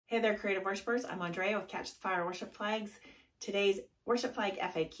Hey there, creative worshipers. I'm Andrea with Catch the Fire Worship Flags. Today's worship flag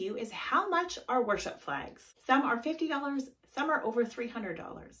FAQ is how much are worship flags? Some are $50, some are over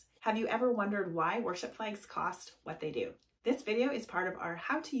 $300. Have you ever wondered why worship flags cost what they do? This video is part of our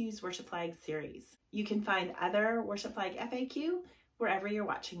How to Use Worship Flags series. You can find other worship flag FAQ wherever you're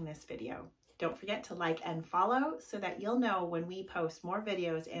watching this video. Don't forget to like and follow so that you'll know when we post more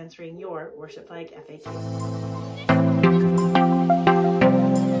videos answering your worship flag FAQ.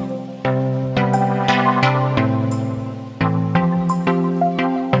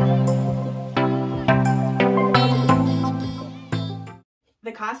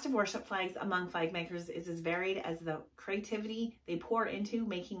 The cost of worship flags among flag makers is as varied as the creativity they pour into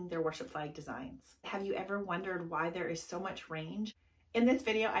making their worship flag designs. Have you ever wondered why there is so much range? In this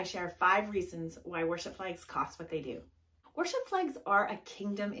video, I share 5 reasons why worship flags cost what they do. Worship flags are a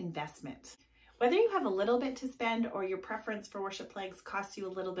kingdom investment. Whether you have a little bit to spend or your preference for worship flags costs you a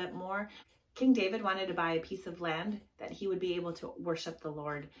little bit more, King David wanted to buy a piece of land that he would be able to worship the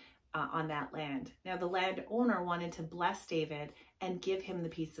Lord on that land. Now the landowner wanted to bless David and give him the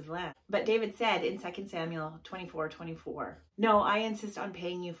piece of land. But David said in 2 Samuel 24:24, "No, I insist on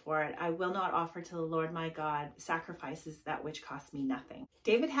paying you for it. I will not offer to the Lord my God sacrifices that which cost me nothing."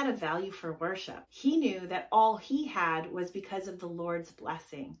 David had a value for worship. He knew that all he had was because of the Lord's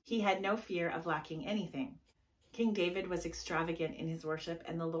blessing. He had no fear of lacking anything. King David was extravagant in his worship,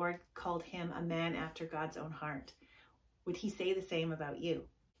 and the Lord called him a man after God's own heart. Would he say the same about you?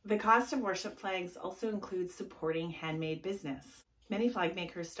 The cost of worship flags also includes supporting handmade business. Many flag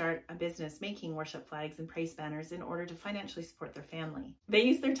makers start a business making worship flags and praise banners in order to financially support their family. They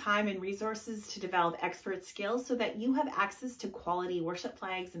use their time and resources to develop expert skills so that you have access to quality worship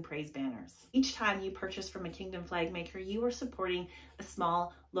flags and praise banners. Each time you purchase from a Kingdom flag maker, you are supporting a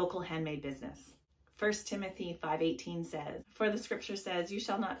small local handmade business. 1 Timothy 5:18 says, "For the scripture says, you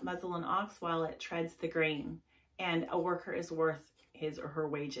shall not muzzle an ox while it treads the grain, and a worker is worth his or her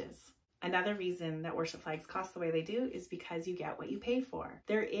wages." Another reason that worship flags cost the way they do is because you get what you pay for.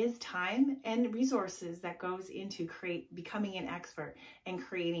 There is time and resources that goes into becoming an expert and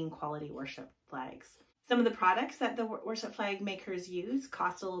creating quality worship flags. Some of the products that the worship flag makers use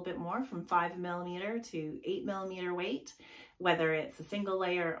cost a little bit more, from 5mm to 8mm weight, whether it's a single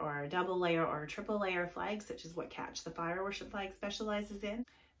layer or a double layer or a triple layer flag, such as what Catch the Fire Worship Flag specializes in.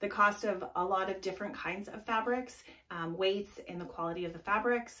 The cost of a lot of different kinds of fabrics, weights, and the quality of the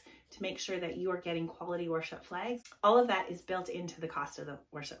fabrics to make sure that you are getting quality worship flags. All of that is built into the cost of the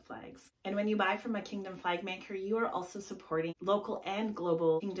worship flags. And when you buy from a Kingdom flag maker, you are also supporting local and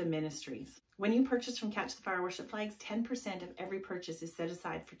global Kingdom ministries. When you purchase from Catch the Fire Worship Flags, 10% of every purchase is set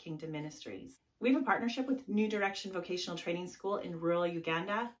aside for Kingdom ministries. We have a partnership with New Direction Vocational Training School in rural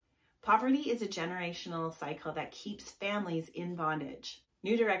Uganda. Poverty is a generational cycle that keeps families in bondage.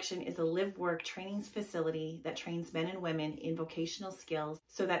 New Direction is a live-work training facility that trains men and women in vocational skills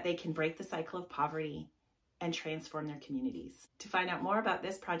so that they can break the cycle of poverty and transform their communities. To find out more about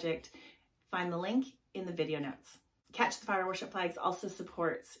this project, find the link in the video notes. Catch the Fire Worship Flags also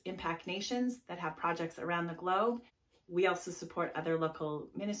supports Impact Nations that have projects around the globe. We also support other local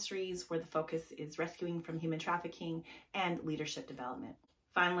ministries where the focus is rescuing from human trafficking and leadership development.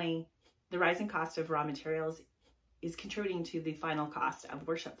 Finally, the rising cost of raw materials is contributing to the final cost of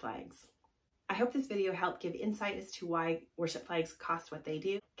worship flags. I hope this video helped give insight as to why worship flags cost what they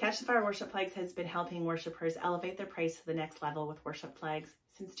do. Catch the Fire Worship Flags has been helping worshipers elevate their praise to the next level with worship flags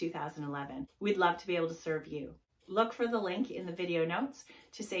since 2011. We'd love to be able to serve you. Look for the link in the video notes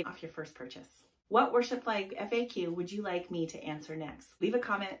to save off your first purchase. What worship flag FAQ would you like me to answer next? Leave a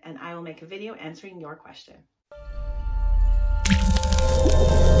comment and I will make a video answering your question.